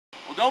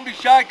Well, don't be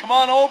shy. Come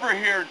on over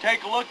here and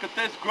take a look at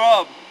this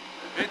grub.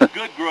 It's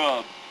good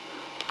grub.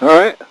 All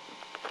right.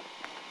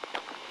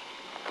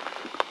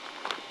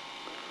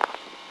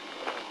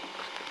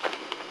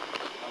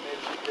 I made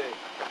a mistake.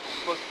 I'm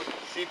supposed to put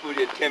the seafood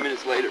in 10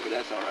 minutes later, but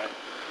that's all right.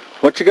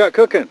 What you got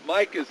cooking?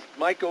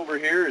 Mike over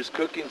here is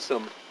cooking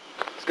some.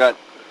 It's got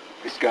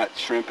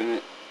shrimp in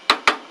it.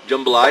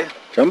 Jambalaya.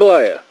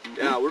 Jambalaya.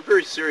 Yeah, we're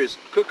very serious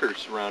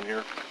cookers around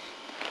here.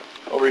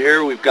 Over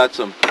here we've got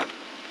some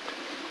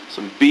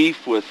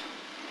beef with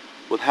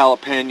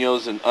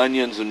jalapenos and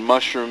onions and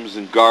mushrooms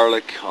and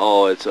garlic.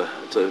 Oh, it's a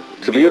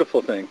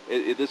beautiful thing.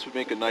 This would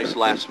make a nice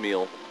last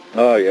meal.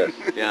 Oh yes.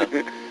 Yeah.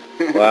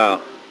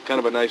 Wow. Kind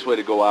of a nice way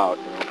to go out.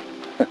 You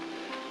know?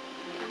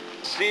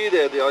 See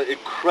the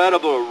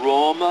incredible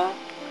aroma.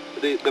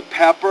 The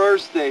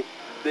peppers they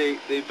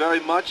very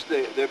much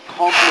they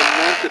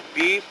complement the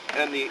beef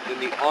and the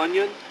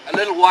onion. A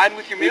little wine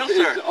with your meal,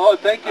 sir. Oh,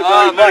 thank you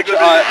very much.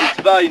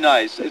 It's very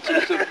nice. It's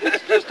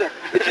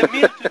a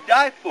meal to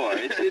die for.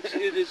 It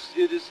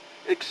is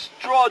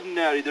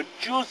extraordinary. The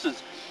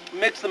juices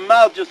makes the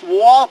mouth just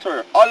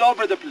water all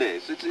over the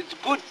place. It's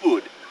good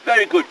food.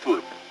 Very good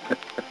food.